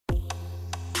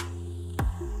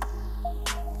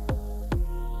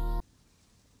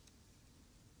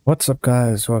What's up,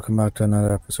 guys? Welcome back to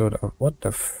another episode of what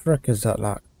the frick is that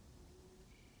like?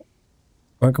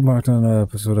 Welcome back to another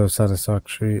episode of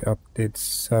Satisfactory Update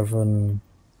 7,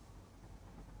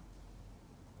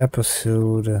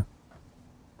 episode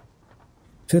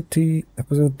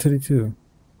 32.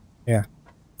 Yeah.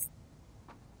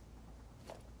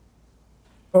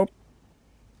 Oh,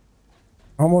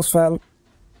 almost fell.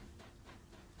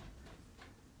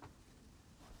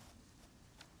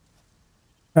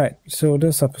 Alright, so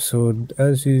this episode,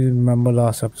 as you remember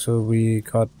last episode, we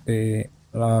got the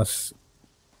last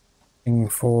thing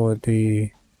for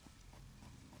the...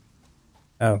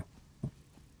 Oh,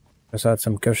 just had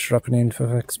some gifts dropping in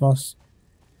for Xmas.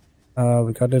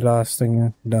 We got the last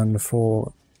thing done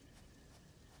for...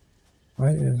 Why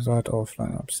is that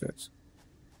offline upstairs?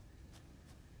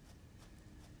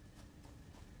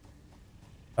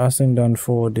 Last thing done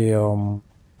for the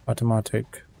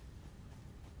automatic.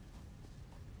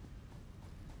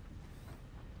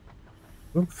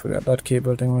 Oops, forgot that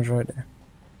cable thing was right there.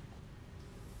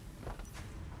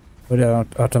 For the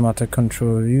automatic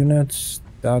control units,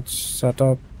 that's set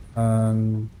up,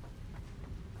 and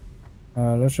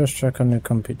let's just check on the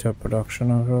computer production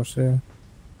across here.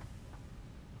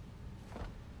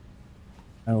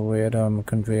 A weird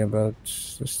conveyor belt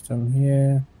system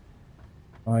here.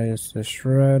 Why is this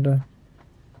red?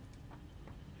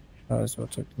 That's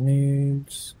what it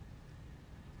needs.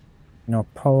 No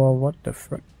power, what the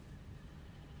frick?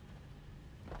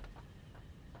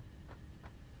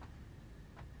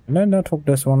 And then I hook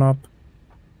this one up.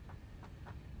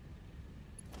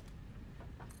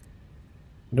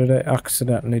 Did I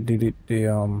accidentally delete the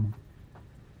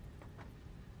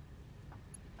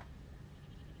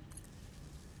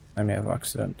I may have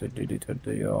accidentally deleted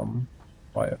the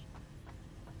wire.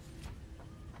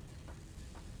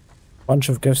 Bunch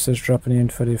of gifts is dropping in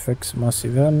for the Xmas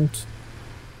event.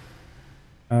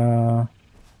 Well,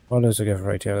 there's a gift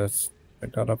right here. Let's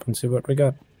pick that up and see what we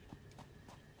got.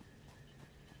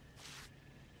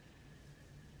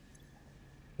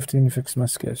 15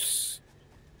 Xmas gifts.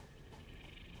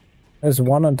 There's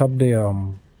one on top of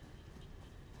the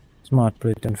smart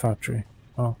plate in factory.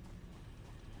 Oh.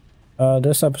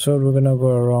 This episode we're gonna go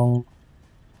around.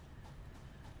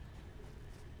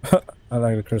 I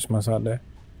like the Christmas out there.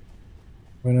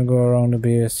 We're gonna go around the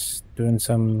base doing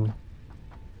some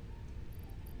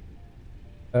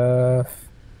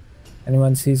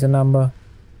anyone sees a number?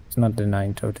 It's not the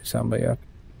 9th of December yet.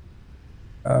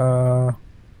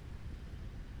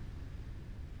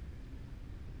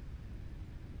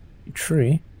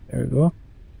 3. There we go.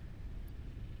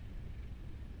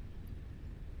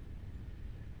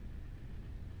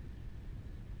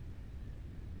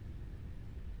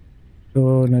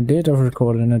 So the date of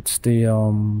recording, it's the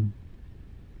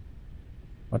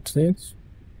what's this?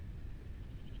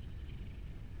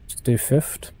 It's the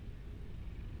 5th.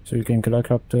 So you can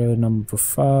collect up to number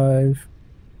 5,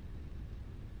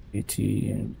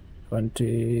 18,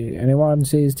 20. Anyone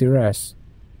sees the rest?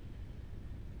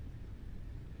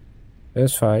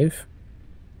 There's 5.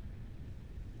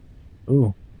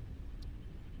 Ooh.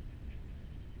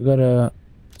 We got a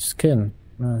skin.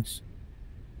 Nice.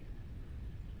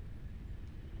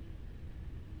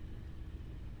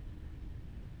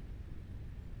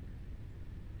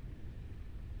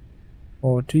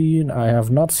 I have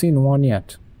not seen one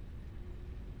yet.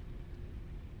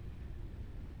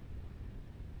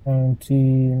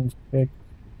 17, 6.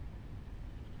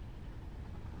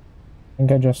 I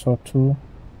think I just saw 2.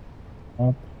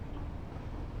 Up.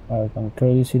 I can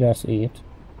clearly see that's 8.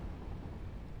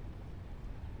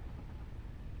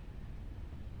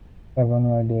 7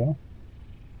 right there.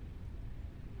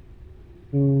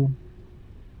 2.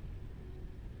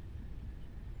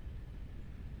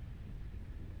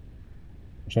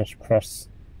 Just press.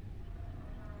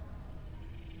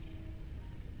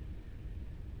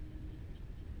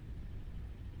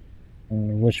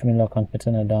 And wish me luck on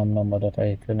hitting a damn number that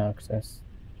I can access.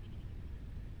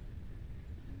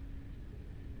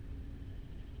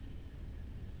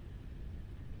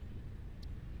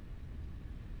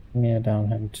 Give me a down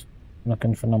hint. I'm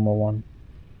looking for number 1.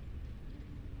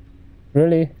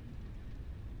 Really?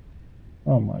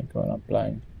 Oh my god, I'm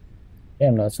blind.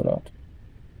 Damn, that's a lot.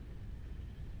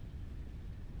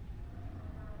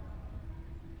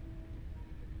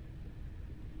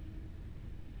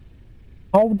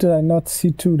 How did I not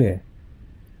see 2 there?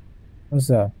 What's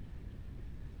that?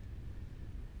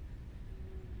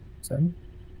 7?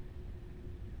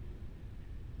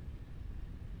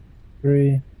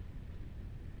 3.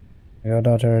 I got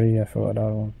that already, I forgot that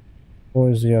one.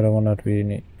 What is the other one that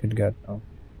we could get now?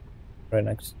 Right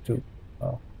next to...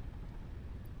 Oh.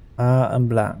 I'm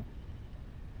blank.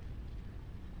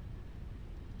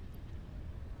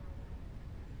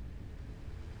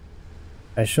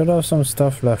 I should have some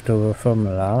stuff left over from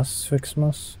last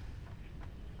Xmas.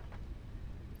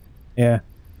 Yeah.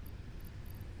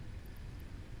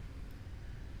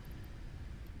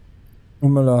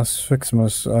 From my last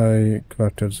Xmas, I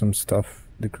collected some stuff.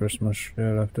 The Christmas tree,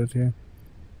 I left it here.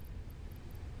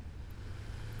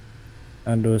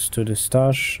 And those to the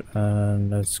stash, and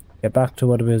let's get back to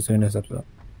what we were doing this episode.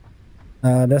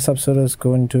 This episode is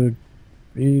going to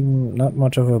be not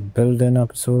much of a build-in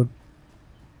episode.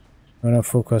 I'm gonna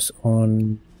focus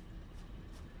on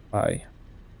getting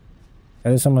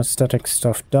some aesthetic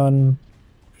stuff done,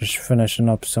 just finishing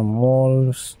up some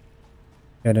walls,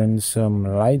 getting some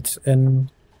lights in,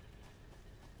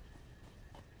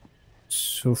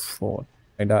 so forth.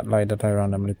 Like that light that I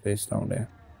randomly placed down there.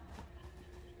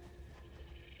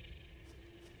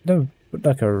 They put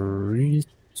like a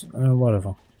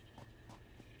whatever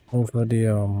over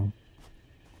the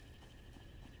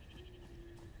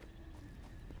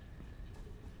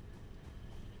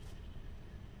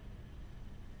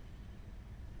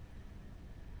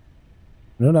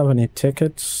I don't have any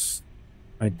tickets.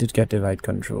 I did get the light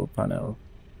control panel.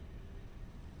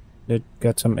 Did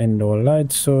get some indoor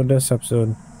lights, so this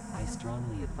episode. I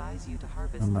strongly advise you to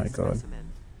harvest. Oh my this god.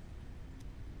 specimen.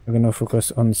 We're gonna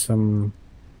focus on some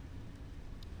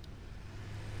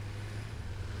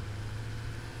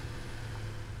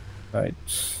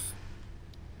lights.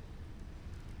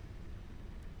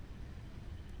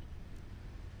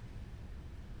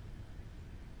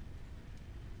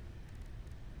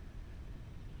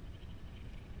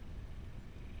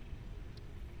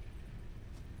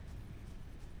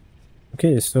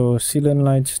 Okay, so ceiling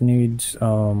lights needs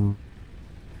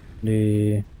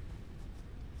the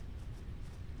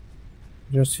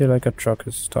just see like a truck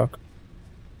is stuck.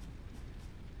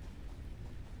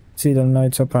 Ceiling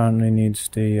lights apparently needs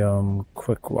the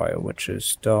quick wire, which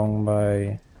is down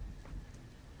by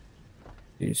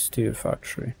the steel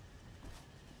factory.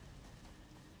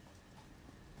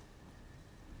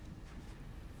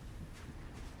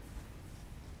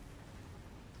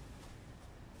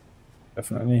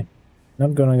 Definitely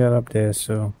not gonna get up there,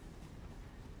 so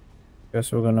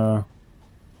guess we're gonna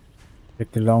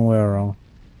take the long way around.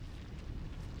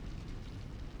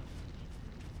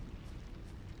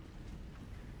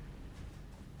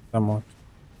 Somewhat.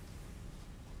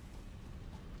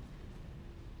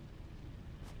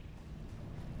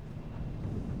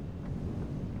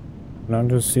 Down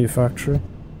to the steel factory.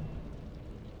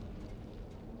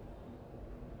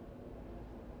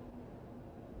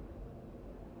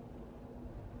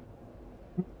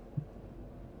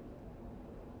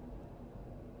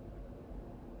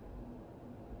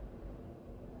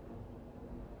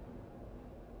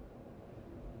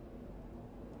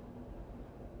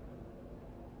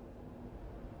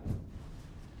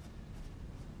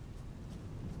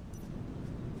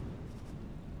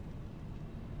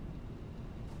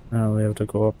 Now we have to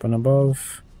go up and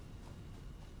above.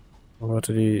 Over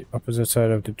to the opposite side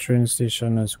of the train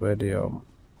station is where the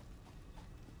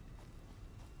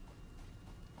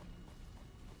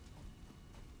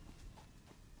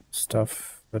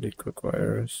stuff for the quick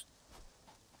wires.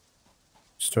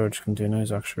 Storage container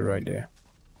is actually right there.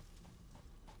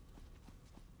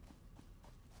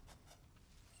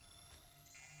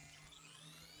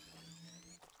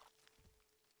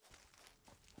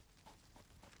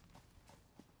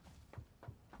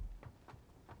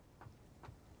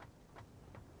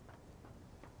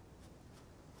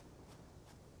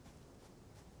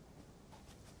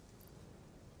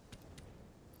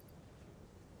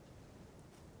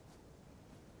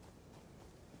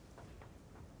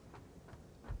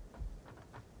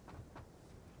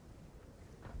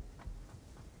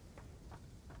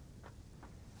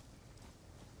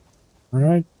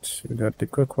 Alright, we got the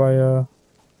quick wire.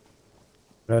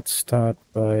 Let's start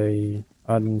by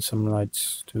adding some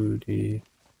lights to the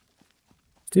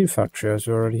steel factory as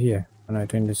we're already here. And I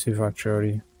think the steel factory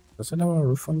already... Does it have a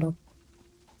roof on top?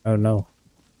 Oh no,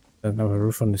 it doesn't have a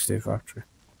roof on the steel factory.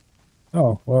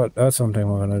 Oh, well, that's something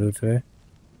we're gonna do today.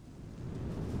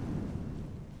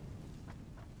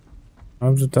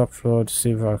 Up the top floor of the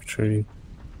steel factory.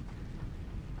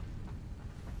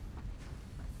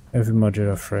 Every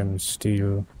modular frame,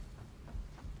 steel.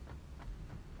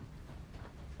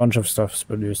 Bunch of stuff's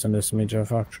produced in this major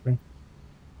factory.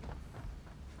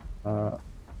 Alright,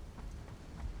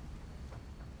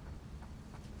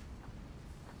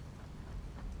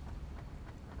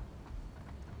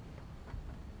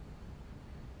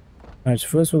 so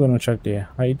first we're gonna check the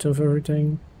height of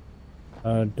everything.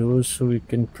 Those so we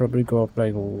can probably go up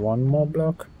like one more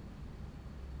block.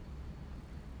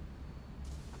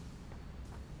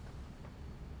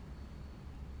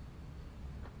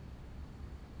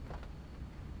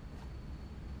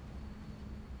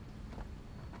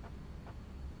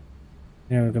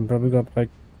 Yeah, we can probably go up like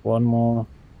one more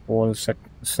wall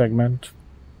segment.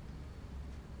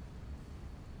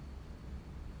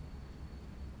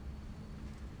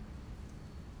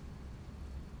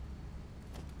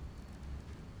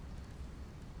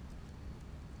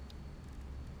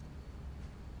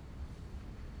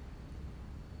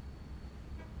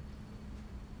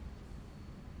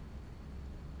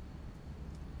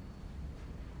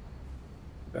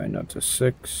 Going up to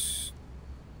 6.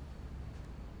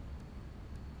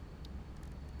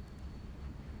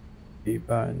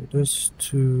 Bind this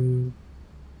to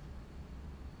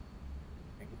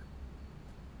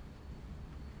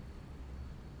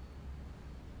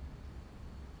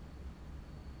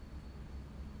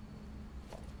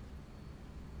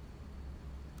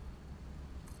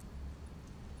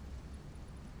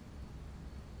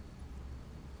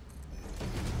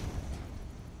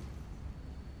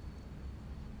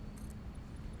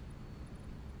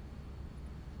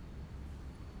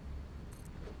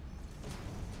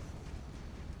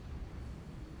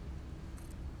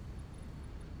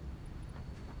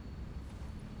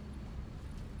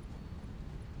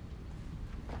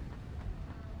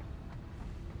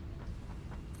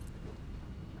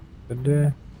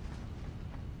there.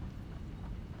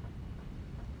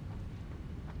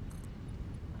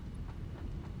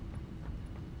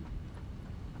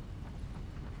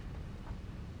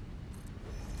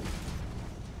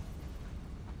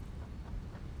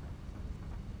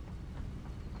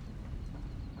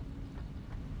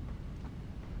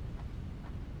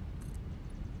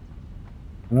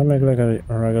 I'm gonna make like a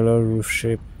regular roof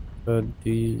shape for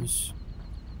these.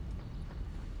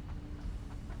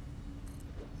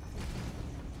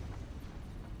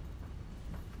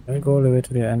 Can I go all the way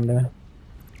to the end there?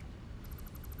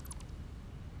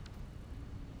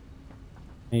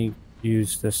 I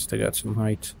use this to get some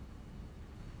height.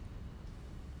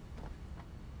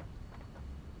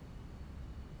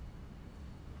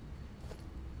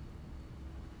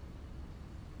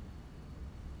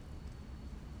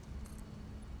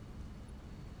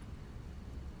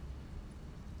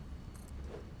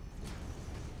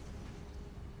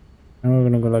 And we're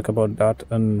gonna go like about that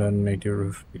and then make the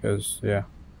roof because yeah.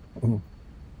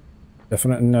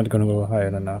 Definitely not gonna go higher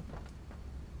than that.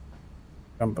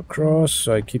 Jump across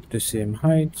so I keep the same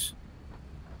height.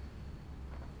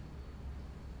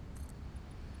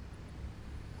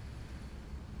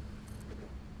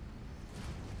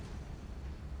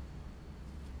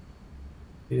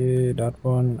 Okay, that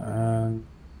one, and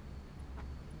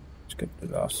let's get the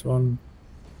last one.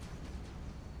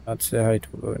 That's the height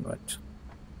we're going with.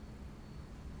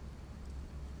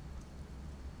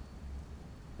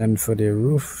 Then for the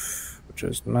roof, which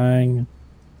is 9.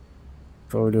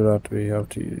 Before we do that, we have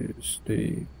to use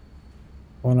the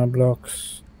corner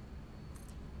blocks.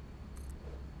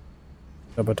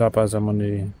 Double tap as I'm on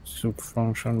the soup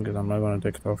function because I'm not going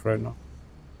to take it off right now.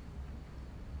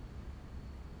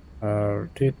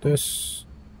 Rotate this.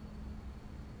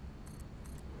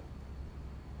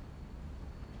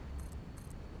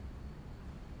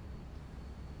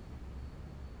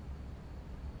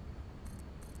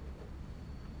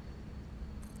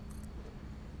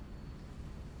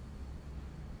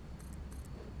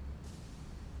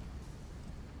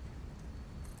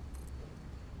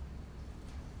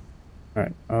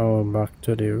 Alright, now back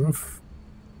to the roof.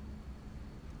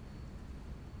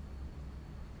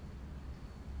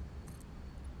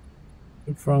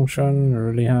 Good function,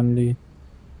 really handy.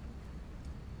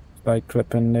 Slight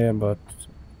clip in there, but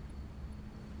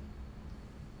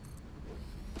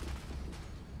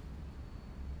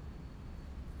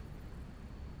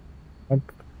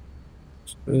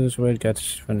this is where it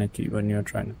gets finicky when you're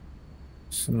trying to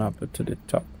snap it to the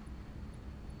top.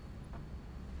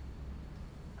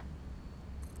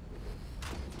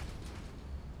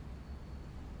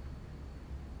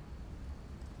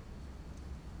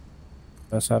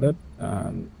 That's at it,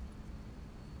 and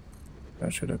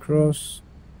push it across,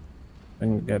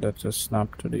 and get it to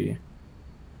snap to the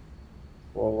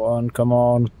wall one. Come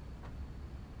on,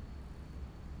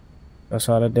 that's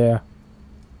at it there.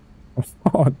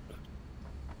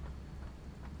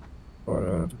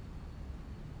 Or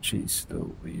jeez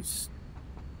Louise.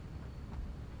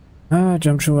 I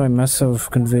jumped through my mess of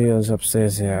conveyors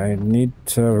upstairs here. I need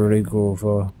to really go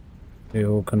over the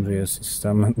whole conveyor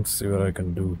system and see what I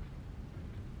can do.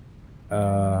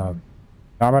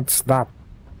 Damn it, stop.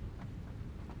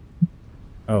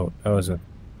 Oh, that was it.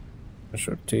 I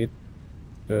should rotate.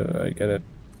 I get it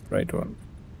right one.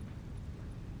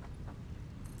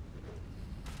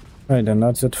 Right, and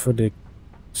that's it for the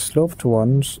sloped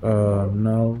ones.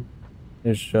 Now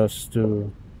it's just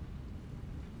to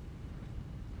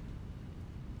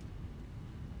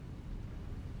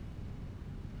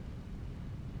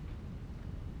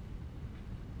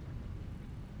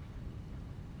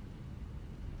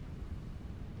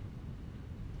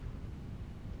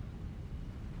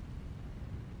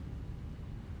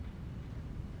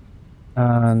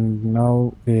And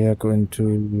now we are going to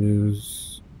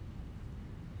use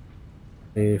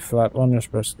a flat one.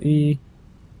 Just press E.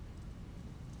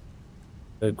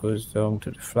 That goes down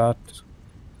to the flat.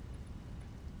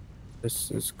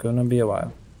 This is gonna be a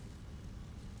while.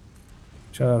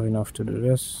 Should I have enough to do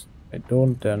this? I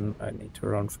don't, then I need to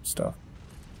run for stuff.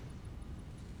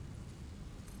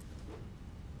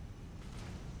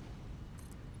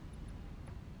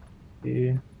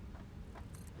 Yeah.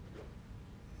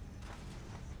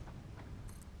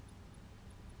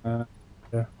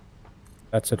 Yeah.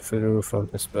 That's it for the roof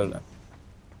of this building.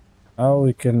 Now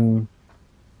we can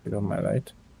get on my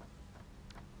light.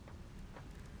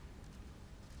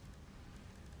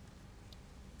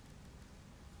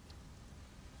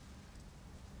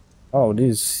 Oh,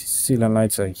 these ceiling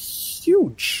lights are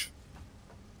huge.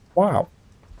 Wow.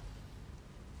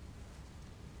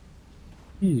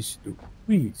 Jeez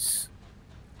Louise.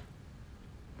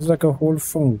 It's like a whole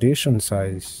foundation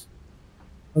size.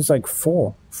 It's like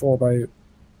four by,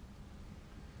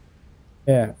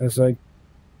 yeah, it's like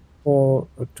 2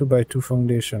 by 2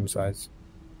 foundation size.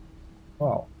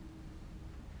 Wow.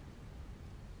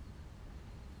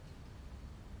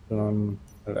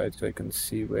 Alright, so I can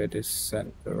see where the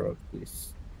center of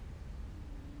this.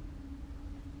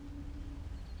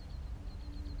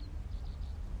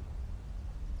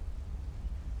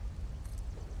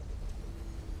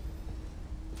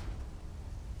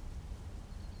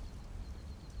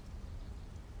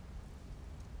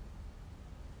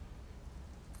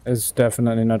 It's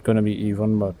definitely not going to be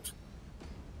even, but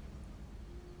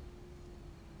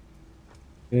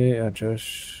I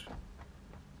just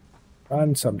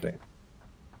find something.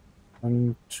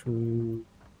 1, 2.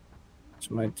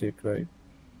 This might take like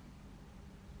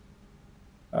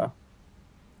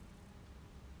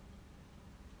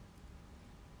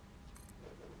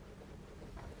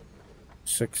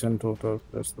 6 in total.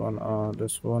 This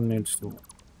one needs to.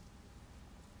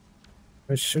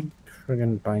 I should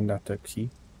friggin' bind that to key.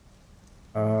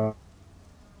 Bind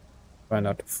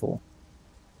that to 4.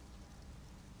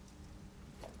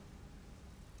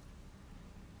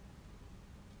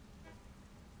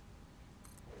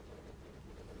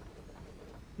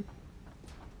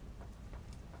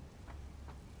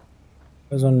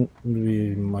 Doesn't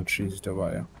really much use the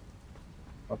wire.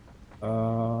 But,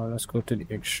 let's go to the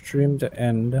extreme, the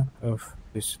end of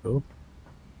this loop.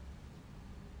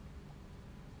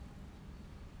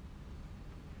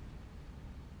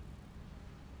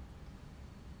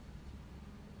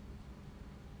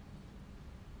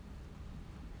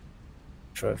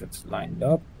 Sure if it's lined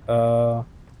up.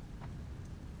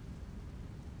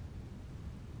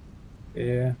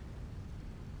 Yeah.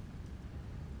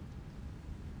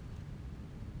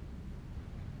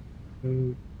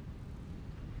 Two,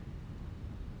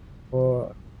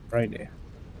 4, right there.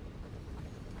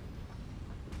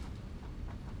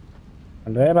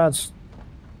 And thereabouts.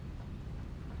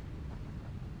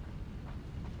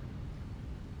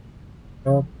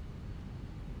 Oh.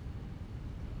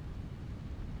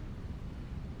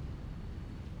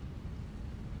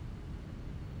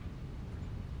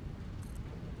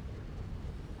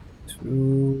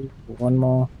 One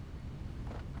more.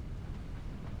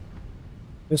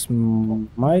 This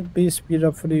might be speed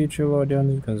up for the YouTube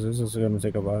audience because this is going to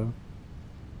take a while.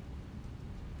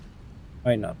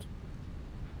 Might not.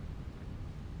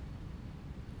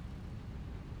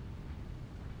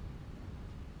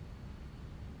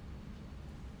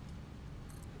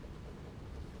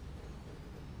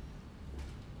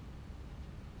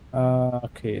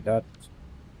 Okay, that's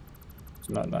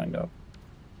not lined up.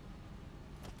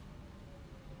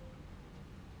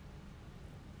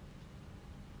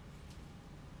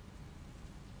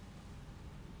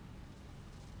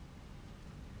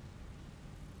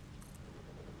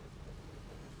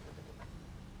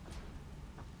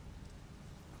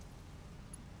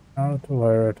 How to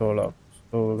wire it all up.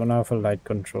 So we're gonna have a light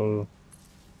control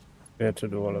here to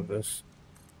do all of this.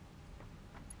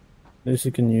 This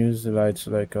you can use the lights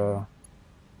like wait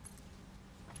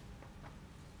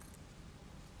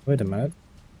a minute.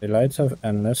 The lights have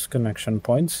endless connection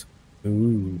points.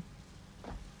 Ooh.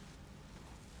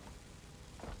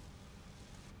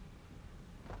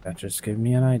 That just gave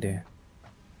me an idea.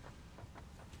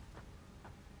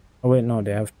 Oh wait, no,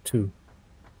 they have 2.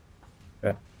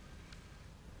 Yeah.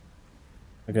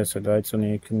 I guess the lights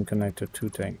only can connect to 2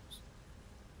 things.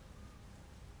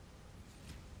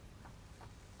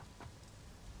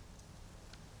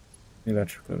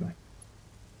 Electrical.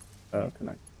 I'll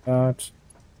connect that.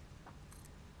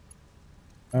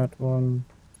 That one.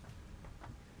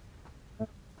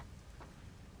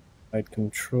 Light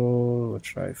control,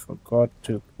 which I forgot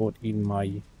to put in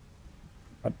my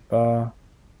hotbar.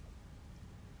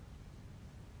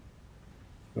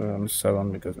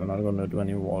 7 because we're not gonna do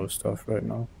any wall stuff right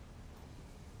now.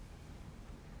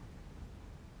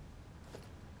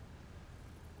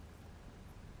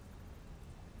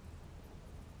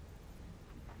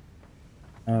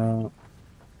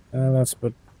 Let's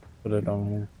put it on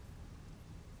here.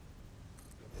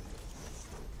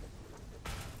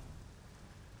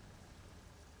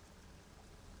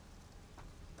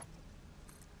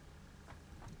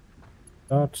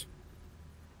 That.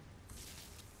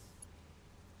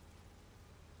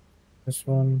 This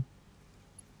one.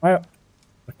 Oh,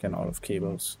 freaking out of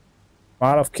cables.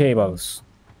 Out of cables.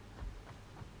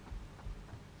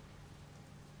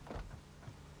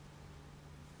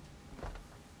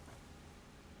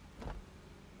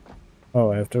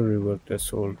 Oh, I have to rework this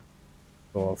whole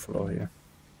floor here.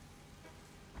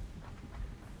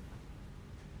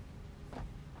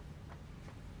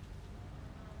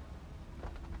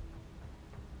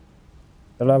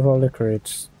 I'll have all the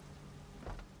crates.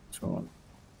 So on.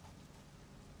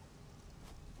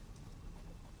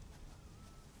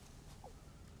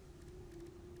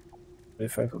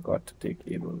 If I forgot to take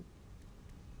cable,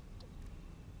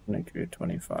 I'm gonna create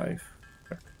 25.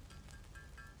 Okay.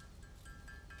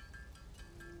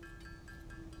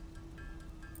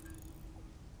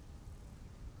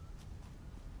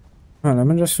 Well, let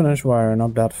me just finish wiring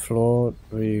up that floor.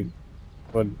 We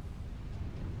would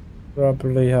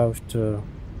probably have to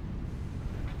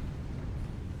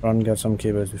run get some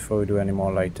cables before we do any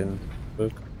more lighting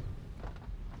work.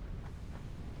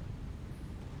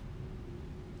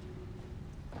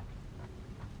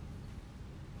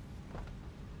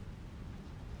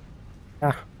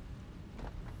 Ah.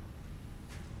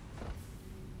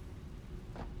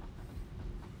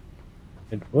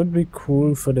 It would be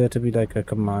cool for there to be like a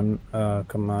command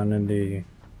in the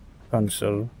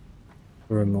console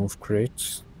to remove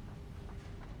crates.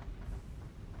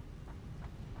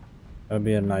 That'd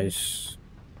be a nice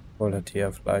quality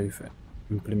of life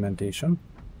implementation.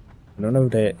 I don't know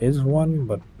if there is one,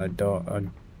 but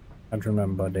I'd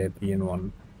remember there being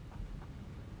one.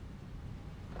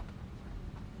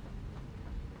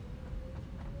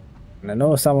 And I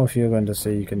know some of you are going to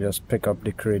say you can just pick up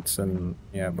the crates and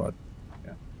yeah, but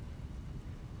yeah.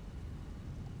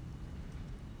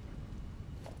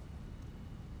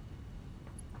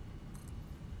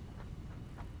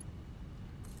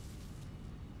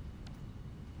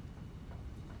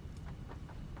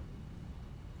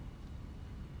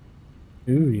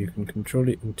 Ooh, you can control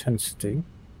the intensity.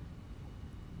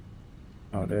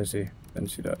 Oh, there's the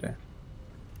intensity out there.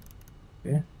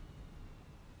 Okay. You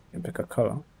can pick a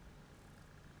color.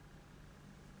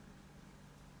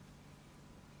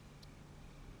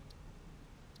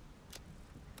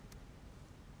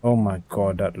 Oh my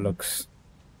god, that looks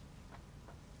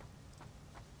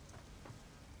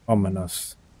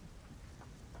ominous.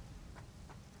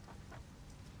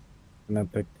 Can I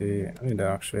pick the... I need to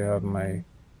actually have my...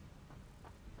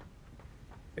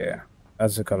 Yeah,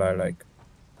 that's the color I like.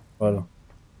 Well,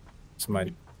 it's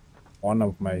my... one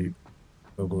of my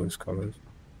logo's colors.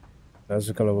 That's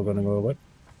the color we're gonna go with.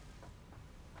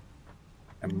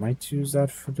 I might use that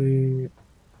for the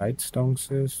lights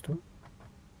downstairs too.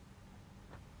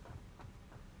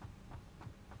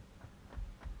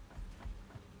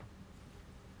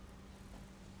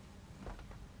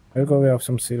 I'll go have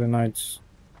some ceiling lights.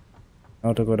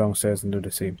 Now to go downstairs and do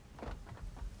the same.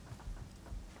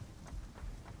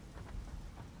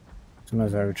 As soon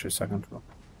as I reach the second floor.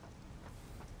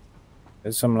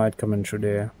 There's some light coming through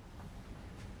there.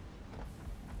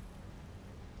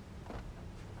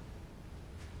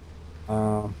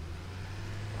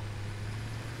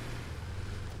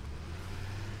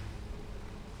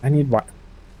 I need what?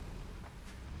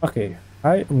 Okay,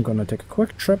 I am gonna take a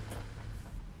quick trip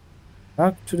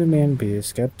back to the main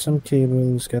base, get some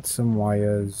cables, get some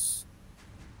wires,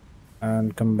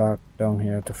 and come back down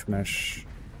here to finish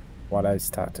what I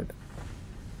started.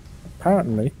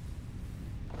 Apparently,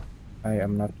 I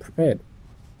am not prepared.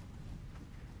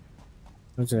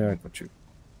 What's the right with you?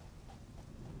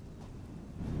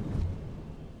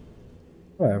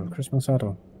 Oh, I have a Christmas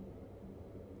auto.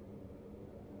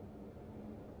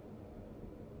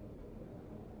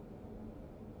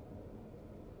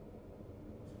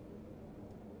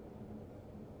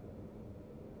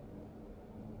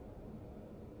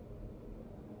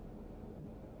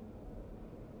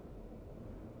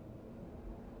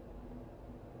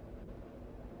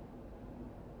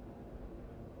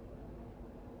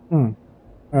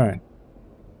 Alright.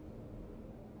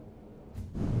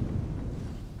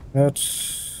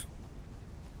 Let's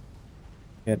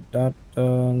get that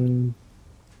done.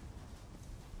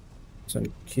 Some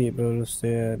cables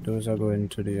there. Those are going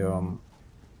to the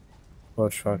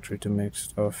sports factory to make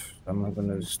stuff. I'm not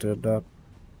gonna disturb that.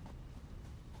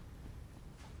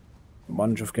 A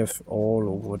bunch of gift all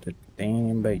over the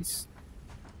damn base.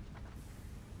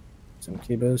 Some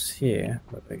cables here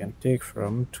that I can take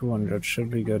from. 200 should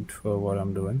be good for what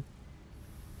I'm doing.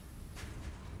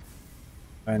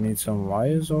 I need some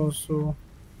wires also.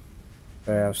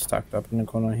 I have stacked up in the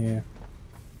corner here.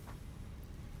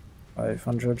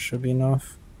 500 should be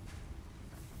enough.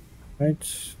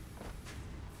 Right.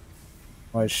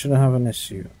 Well, I shouldn't have an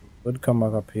issue. Would come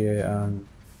back up here and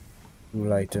do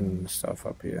lighting stuff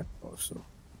up here also.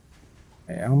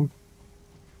 I am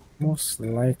most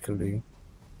likely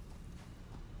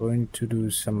going to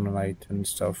do some lighting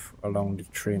stuff along the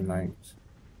train lines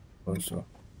also.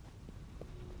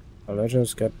 Well, let's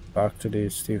just get back to the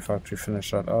steel factory,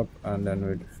 finish that up, and then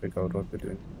we'll figure out what we're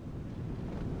doing.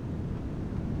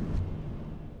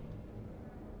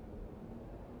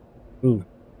 Ooh.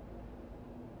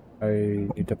 I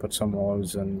need to put some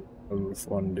walls and a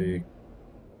roof on the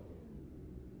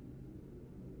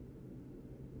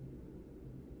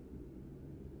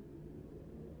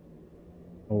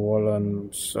wall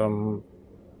and some.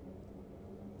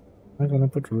 I'm gonna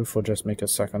put roof or just make a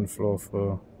second floor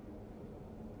for.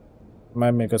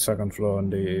 Might make a second floor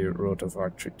on the rotor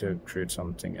factory to create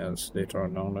something else later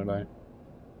on down the line.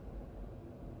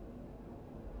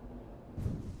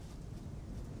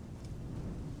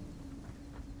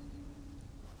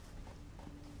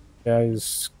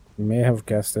 Guys may have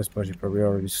guessed this, but you probably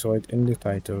already saw it in the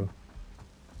title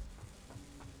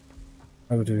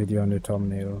of the video and the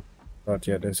thumbnail. But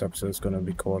yeah, this episode is gonna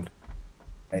be called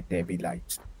Let There Be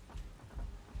Light.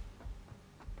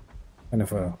 Kind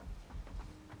of a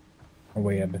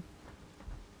weird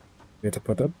way to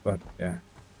put it, but yeah.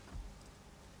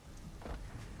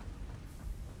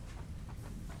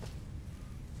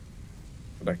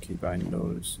 But I keep buying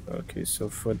those. Okay, so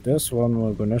for this one,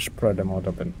 we're gonna spread them out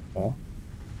a bit more.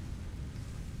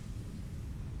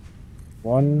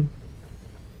 One.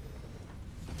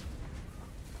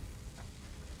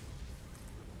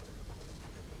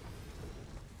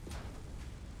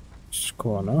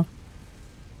 Corner.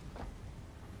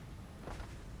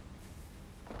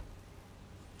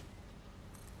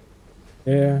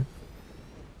 Yeah.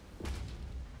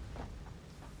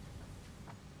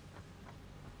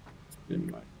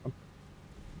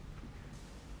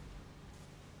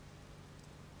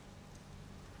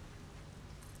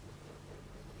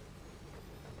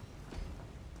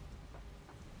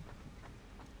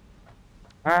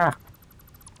 Ah!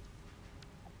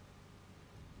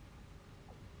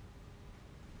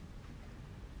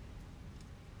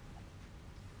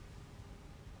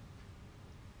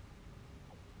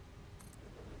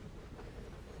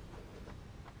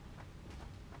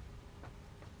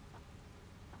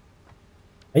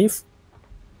 If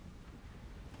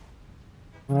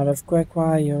out of quick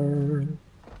wire.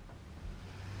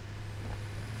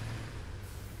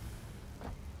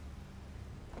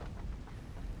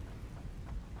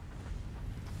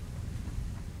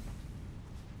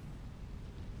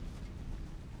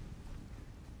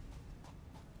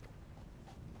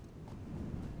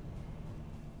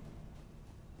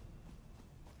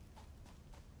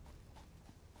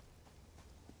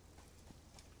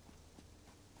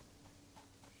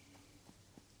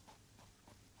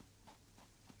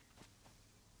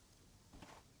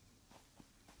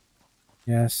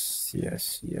 Yes,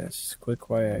 yes, yes. Quick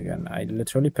wire again. I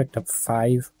literally picked up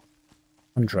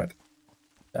 500.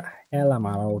 The hell am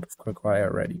I out of quick wire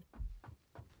already?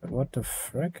 But what the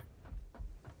frick?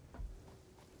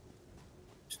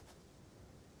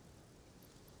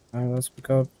 Let's pick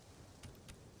up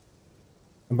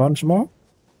a bunch more.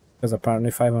 Because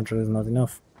apparently 500 is not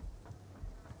enough.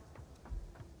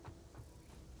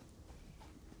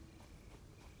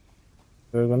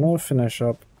 We're gonna finish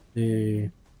up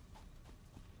the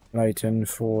lighting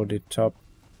for the top,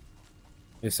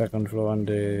 the second floor and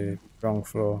the ground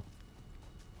floor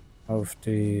of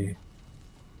the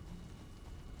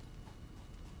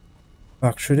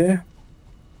factory there.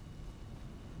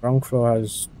 Ground floor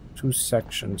has 2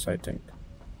 sections, I think.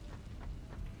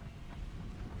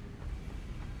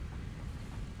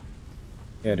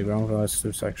 Yeah, the ground floor has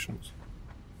 2 sections.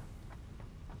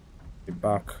 The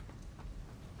back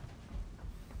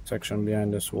section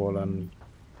behind this wall and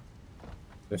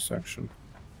this section.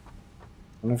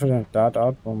 I'm gonna finish that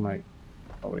up. Oh my.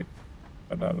 Oh wait,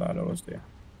 but that ladder was there.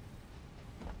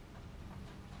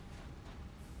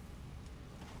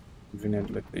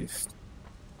 Convenient at least.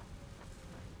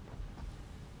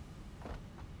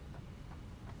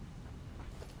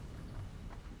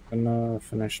 Gonna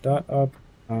finish that up,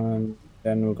 and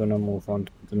then we're gonna move on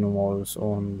to the walls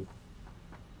on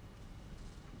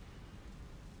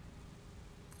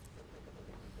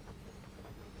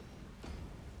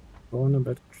Going a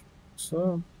bit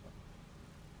so.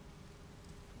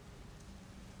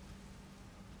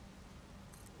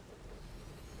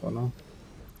 Oh no.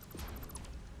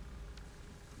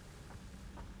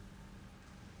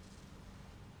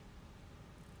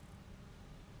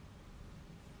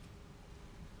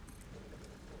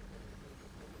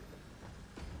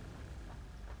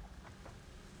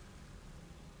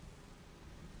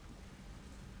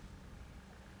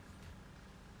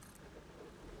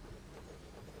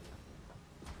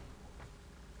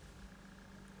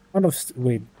 Out of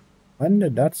wait, when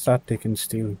did that start taking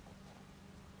steel?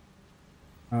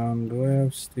 Do I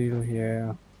have steel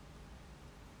here?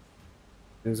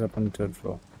 It is up on the third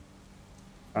floor,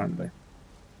 apparently.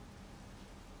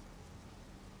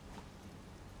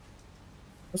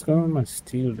 What's going on with my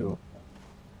steel though?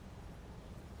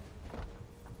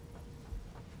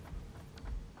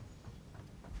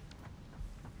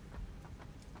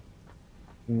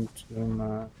 Into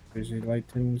my busy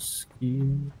lighting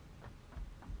scheme.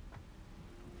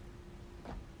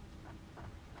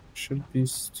 Should be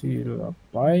steel up.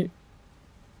 Why?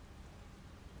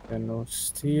 There's no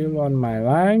steel on my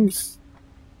lines.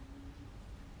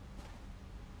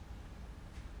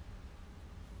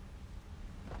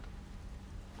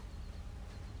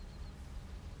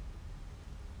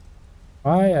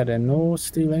 Why are there no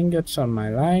steel ingots on my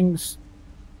lines?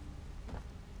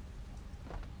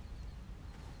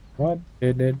 What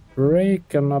did it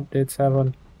break on update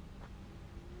 7?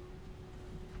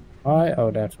 Why? Oh,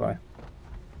 that's why.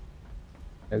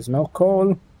 There's no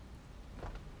coal.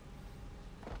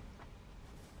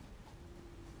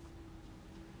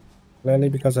 Clearly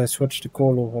because I switched the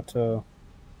coal over to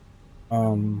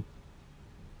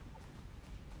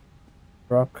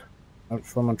truck,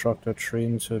 from a truck to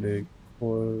train, so the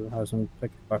coal hasn't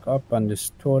picked back up, and the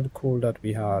stored coal that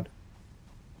we had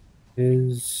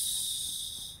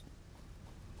is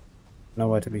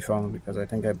nowhere to be found because I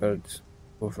think I built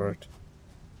over it.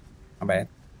 My bad.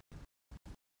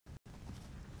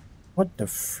 What the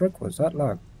frick was that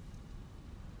lag?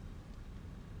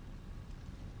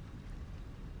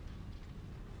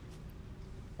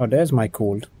 Oh, there's my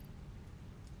coal.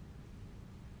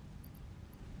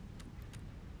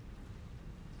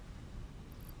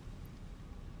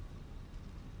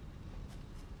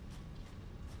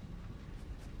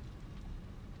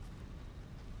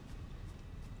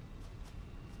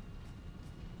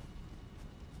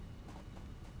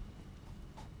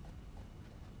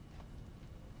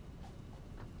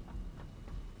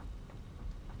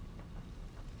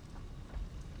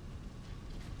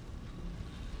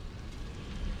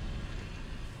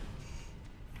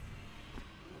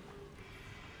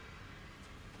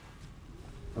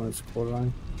 Oh, it's coal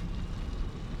line.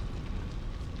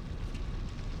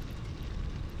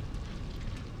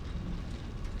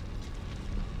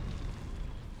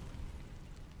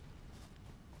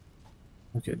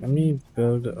 Okay, let me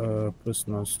build a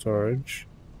personal storage,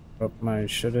 put my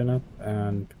shit in it,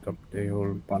 and pick up the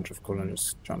whole bunch of coal and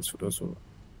just transfer those over.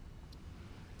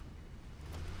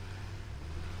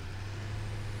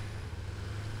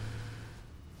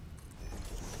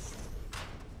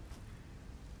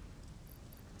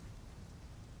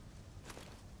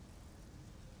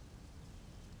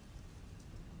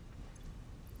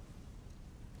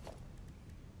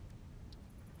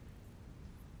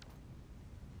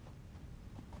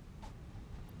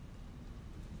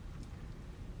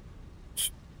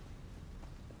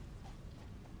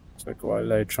 It's like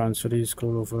while I transfer these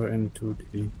coal over into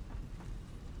the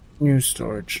new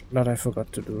storage that I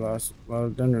forgot to do last. Well,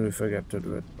 didn't really forget to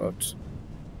do it, but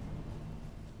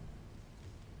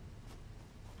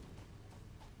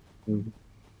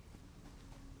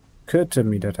occurred to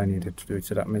me that I needed to do it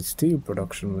so that my steel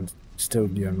production would still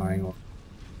be on my own.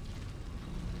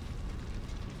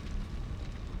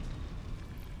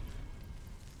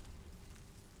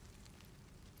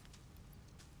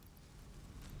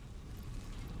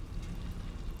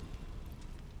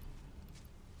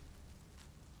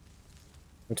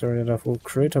 But I already have a whole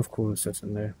crate of coal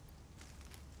sitting there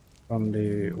from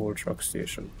the old truck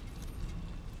station.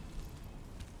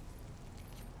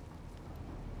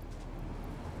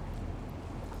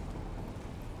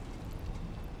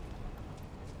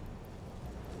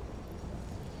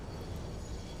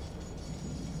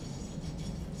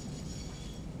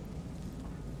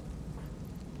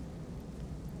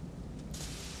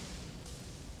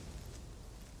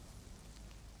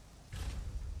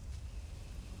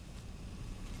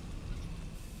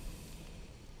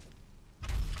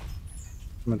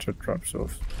 Much it drops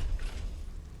off.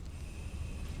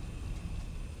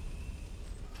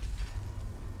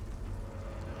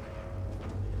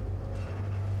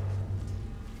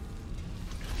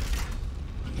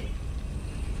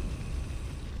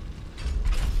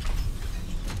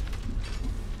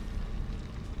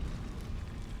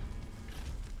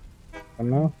 for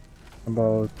now.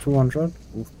 About 200.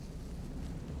 Oof.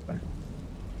 Okay.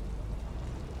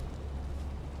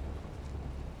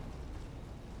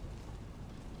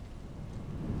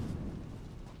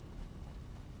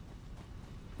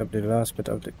 Up the last bit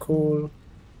of the coal.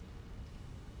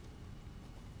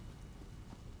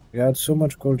 We had so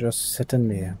much coal just sitting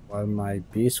there while my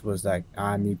base was like,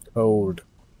 I need cold.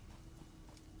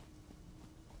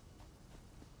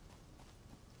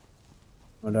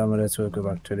 Madam, let's go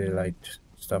back to the light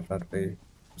stuff that we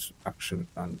actually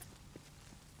planned.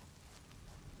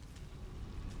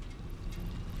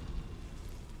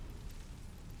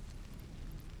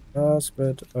 Last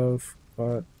bit of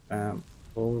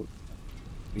coal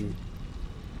we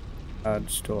had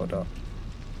stored up.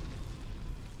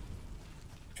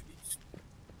 Jeez.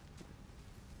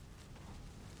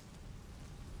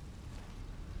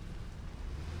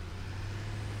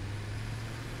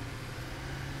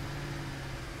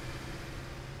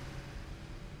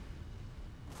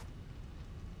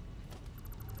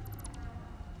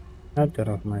 I'll get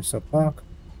off my sub park.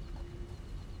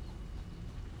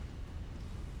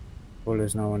 Coal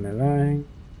is now on the line.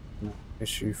 No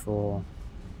issue for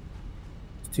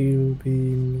steel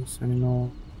beams anymore.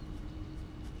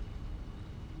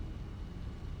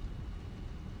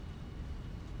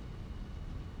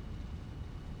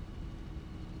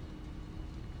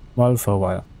 Well, for a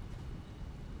while.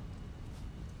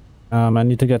 I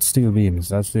need to get steel beams.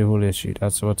 That's the whole issue.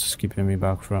 That's what's keeping me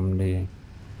back from the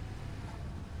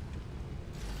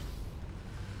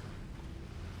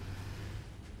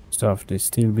stuff. The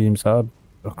steel beams are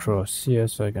across here,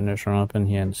 so I can just run up in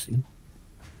here and see.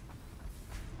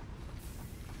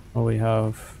 Oh, we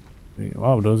have...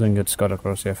 Wow, those ingots got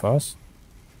across here fast.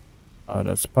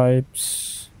 That's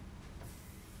pipes.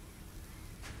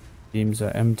 Beams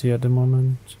are empty at the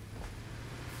moment.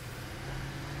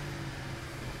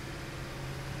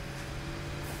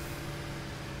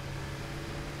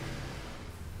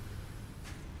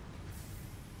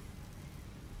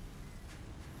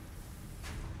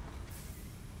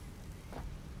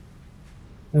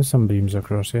 There's some beams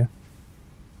across here.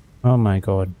 Oh my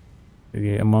god.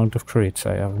 The amount of crates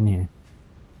I have in here.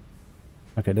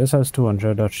 Okay, this has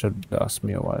 200. That should last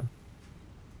me a while.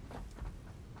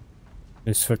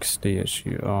 Let's fix the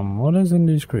issue. What is in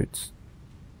these crates?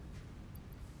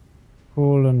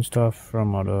 Coal and stuff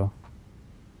from other...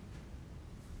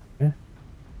 Okay.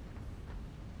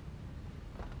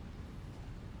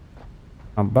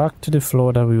 I'm back to the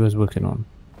floor that we was working on.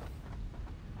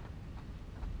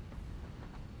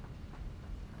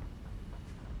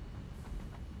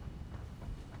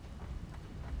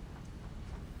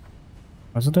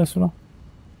 Was it this floor?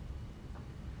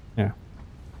 Yeah.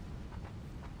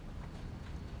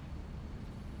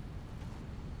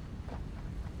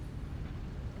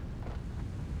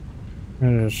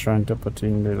 I'm just trying to put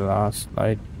in the last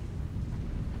light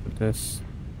with this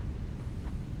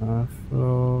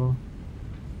floor.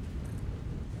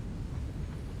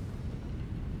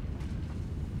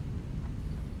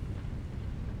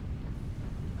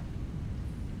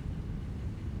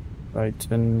 Right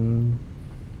in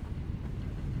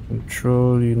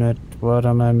control unit. What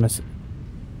am I missing?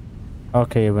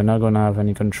 Okay, we're not gonna have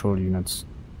any control units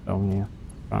down here,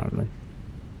 apparently.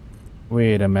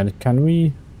 Wait a minute, can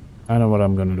we? I know what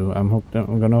I'm gonna do. I'm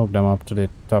gonna hook them up to the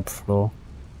top floor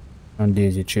and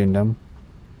daisy chain them.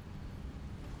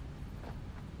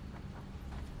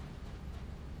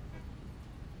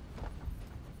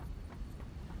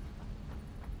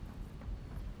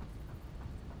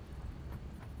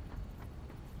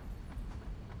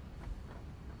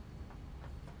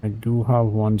 I do have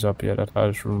ones up here that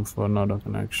has room for another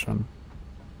connection.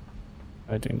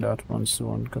 I think that one's the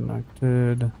one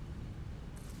connected.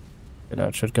 Yeah,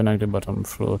 that should connect the bottom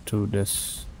floor to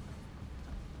this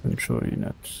control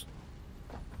unit.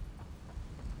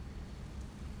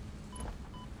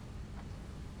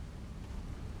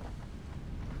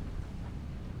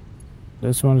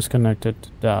 This one is connected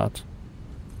to that.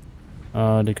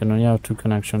 They can only have 2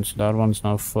 connections. That one's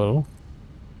now full.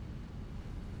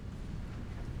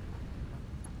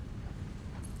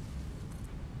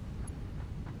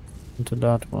 To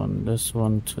that one, this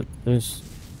one to this.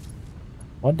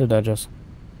 What did I just...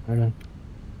 Okay.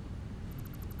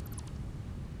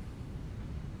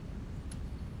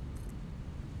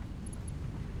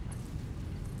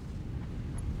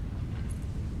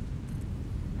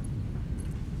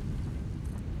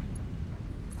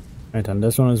 Right, and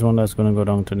this one is one that's going to go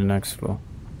down to the next floor.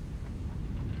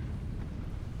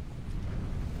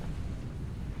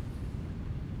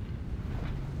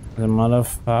 As a matter of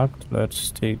fact,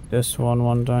 let's take this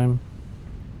one time.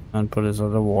 and put this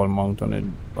other wall mount on the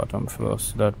bottom floor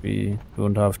so that we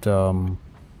don't have to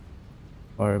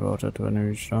worry about it when we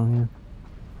reach down here.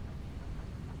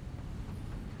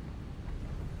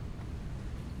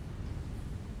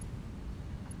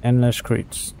 Endless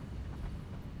crates.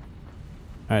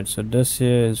 Alright, so this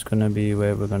here is gonna be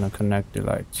where we're gonna connect the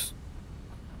lights.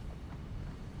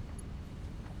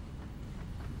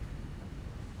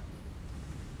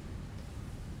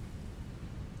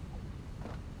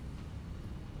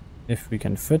 If we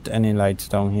can fit any lights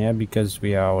down here, because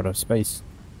we are out of space.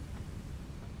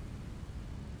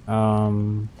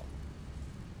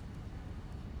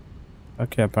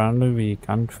 Okay, apparently we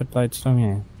can't fit lights down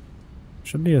here.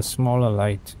 Should be a smaller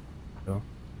light though.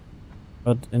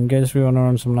 But in case we want to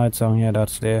run some lights down here,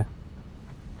 that's there.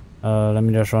 Let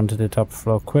me just run to the top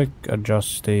floor quick,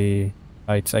 adjust the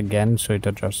lights again so it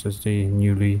adjusts the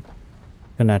newly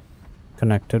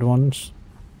connected ones.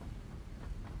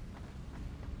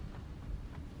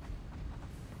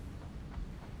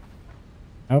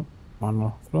 Yep, one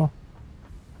more floor.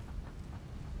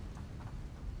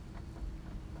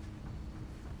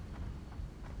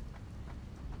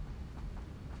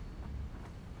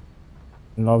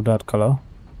 Love that color.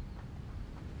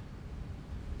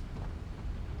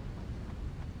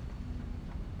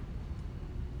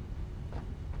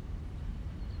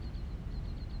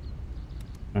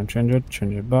 And change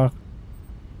it back.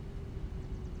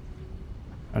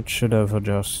 That should have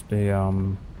adjusted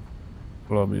the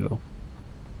floor below.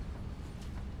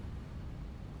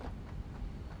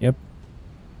 Yep.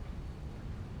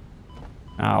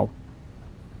 Ow.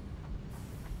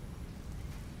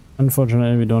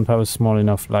 Unfortunately, we don't have small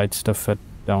enough lights to fit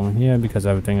down here because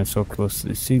everything is so close to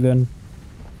the ceiling.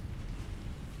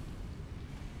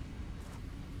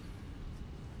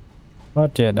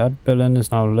 But yeah, that building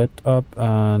is now lit up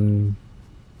and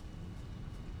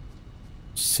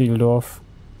sealed off.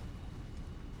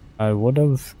 I would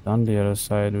have done the other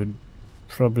side. We'd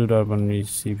probably do that when we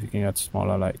see if we can get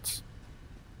smaller lights.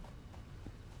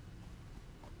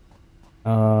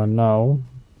 Now,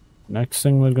 next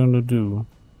thing we're going to do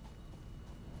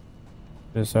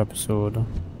this episode,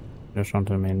 just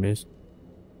onto the main base,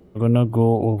 we're gonna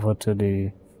go over to the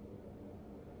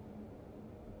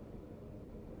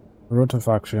rotor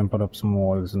factory and put up some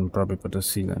walls and probably put a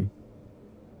ceiling.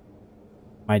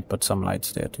 Might put some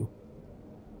lights there too.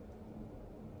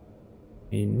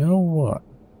 You know what?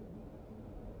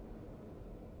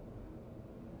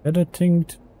 The other thing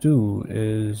to do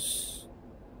is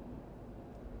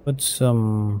put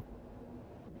some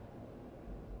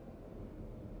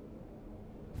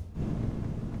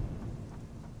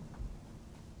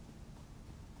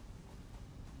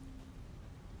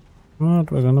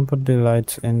we're gonna put the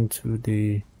lights into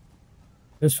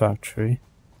this factory,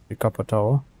 the copper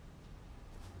tower,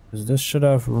 because this should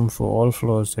have room for all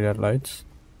floors to get lights.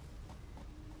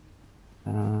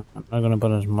 I'm not gonna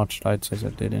put as much lights as I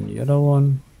did in the other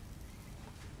one.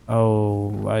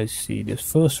 Oh, I see. This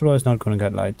first floor is not gonna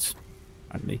get lights,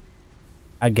 apparently.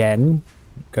 Again,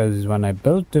 because when I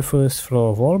built the first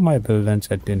floor of all my buildings,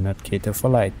 I did not cater for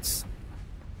lights.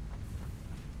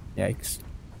 Yikes.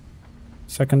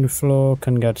 Second floor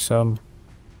can get some.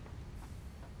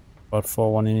 About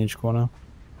 4, 1 in each corner.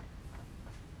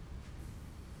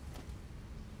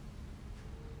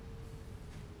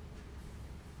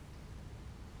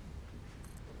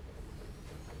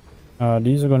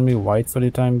 These are going to be white for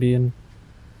the time being.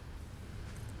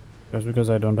 Just because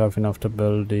I don't have enough to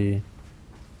build the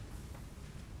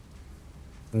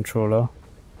controller.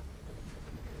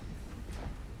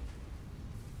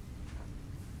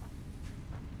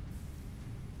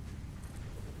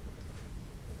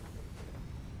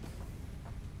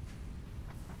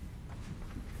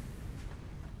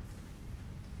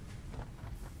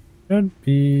 Should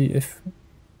be, if I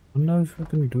wonder if I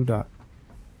can do that.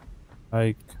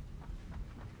 Like,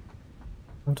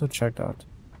 I have to check that.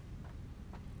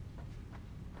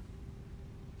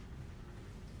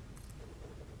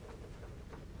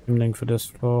 Link for this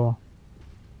floor.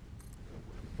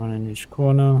 1 in each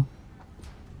corner.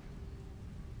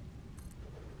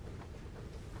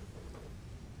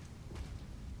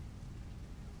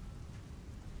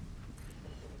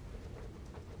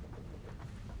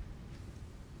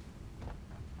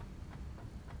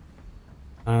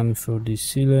 And for the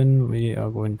ceiling, we are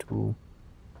going to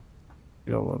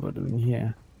figure out what we're doing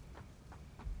here.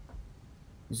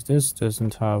 This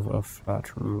doesn't have a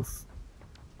flat roof.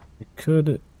 We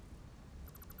could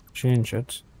change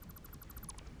it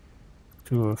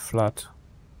to a flat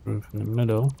roof in the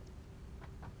middle,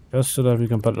 just so that we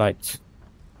can put lights.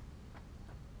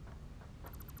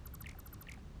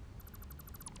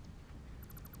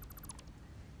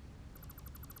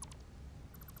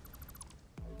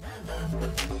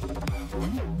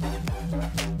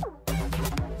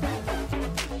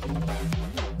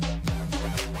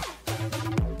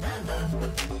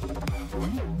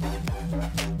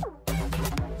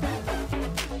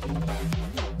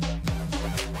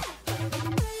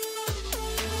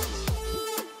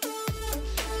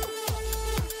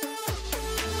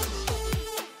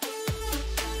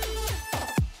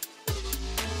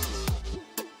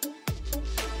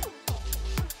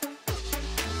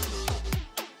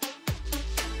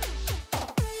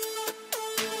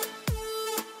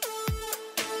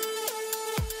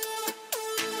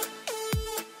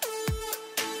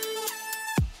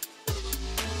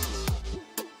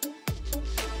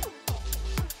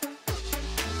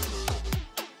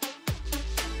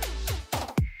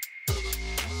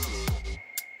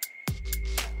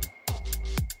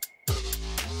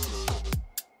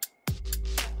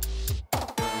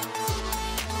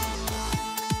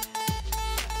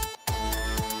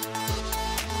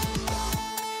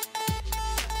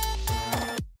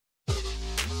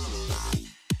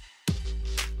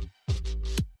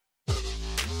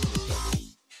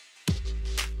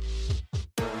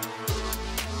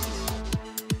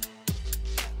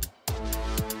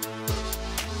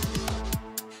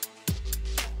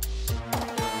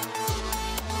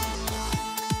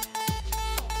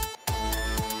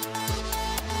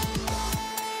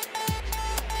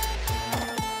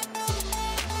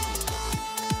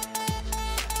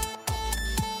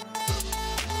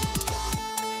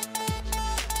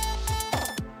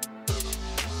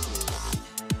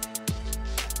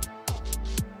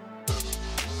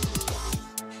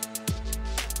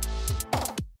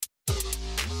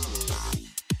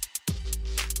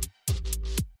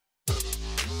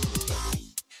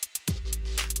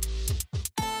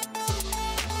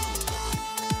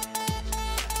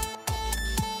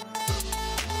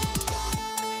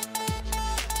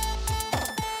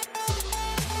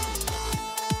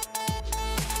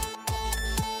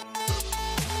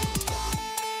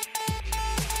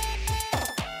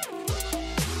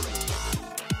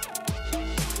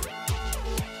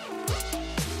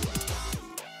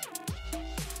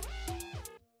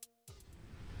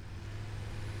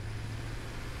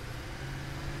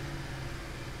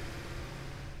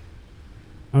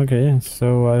 Okay,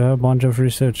 so I have a bunch of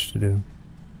research to do.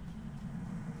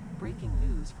 Breaking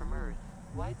news from Earth.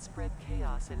 Widespread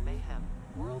chaos and mayhem.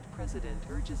 World President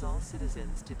urges all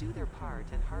citizens to do their part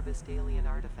and harvest alien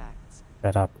artifacts.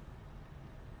 Shut up.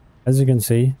 As you can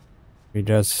see, we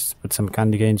just put some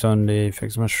candy canes on the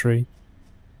Xmas tree.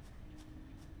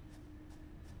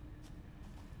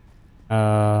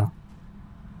 How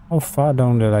far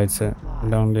down the lights,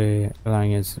 down the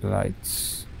line is the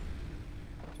lights?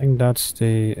 I think that's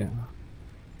the...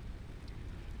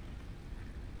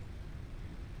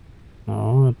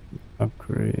 No,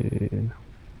 upgrade.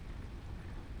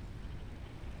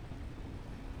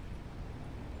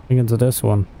 I think it's this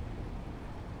one.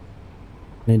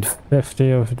 Need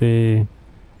 50 of the...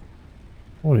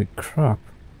 Holy crap.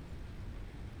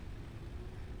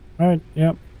 Alright,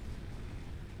 yep.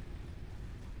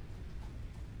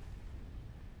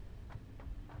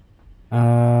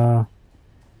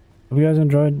 Hope you guys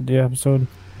enjoyed the episode.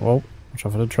 Whoa, watch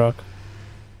out for the truck. If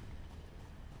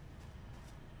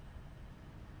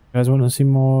you guys want to see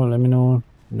more, let me know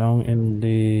down in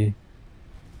the...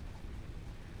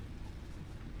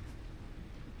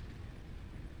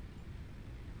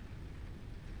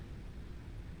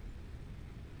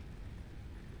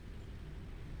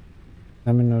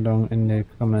 Let me know down in the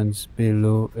comments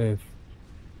below if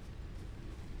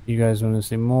you guys want to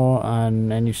see more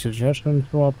and any suggestions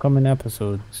for upcoming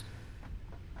episodes.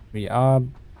 We are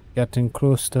getting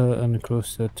closer and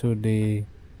closer to the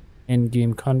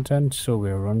in-game content, so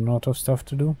we're running out of stuff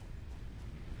to do.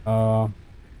 So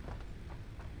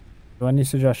any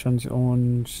suggestions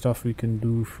on stuff we can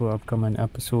do for upcoming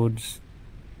episodes?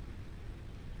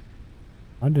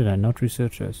 How did I not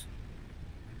research this?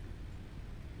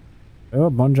 There are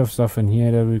a bunch of stuff in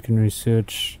here that we can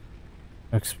research.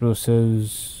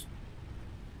 Explosives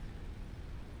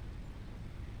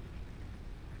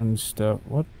and stuff.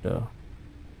 What the?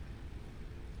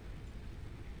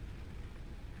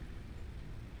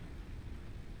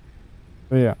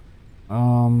 So yeah,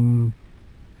 let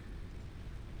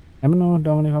me know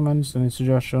down in the comments any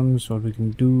suggestions what we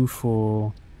can do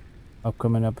for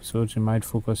upcoming episodes. We might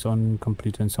focus on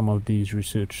completing some of these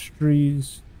research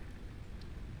trees.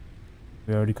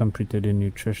 We already completed a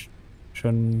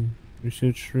nutrition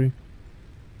research tree.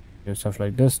 There's stuff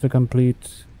like this to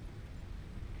complete.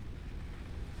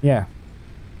 Yeah.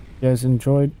 You guys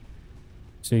enjoyed?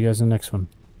 See you guys in the next one.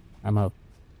 I'm out.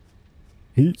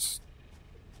 Peace.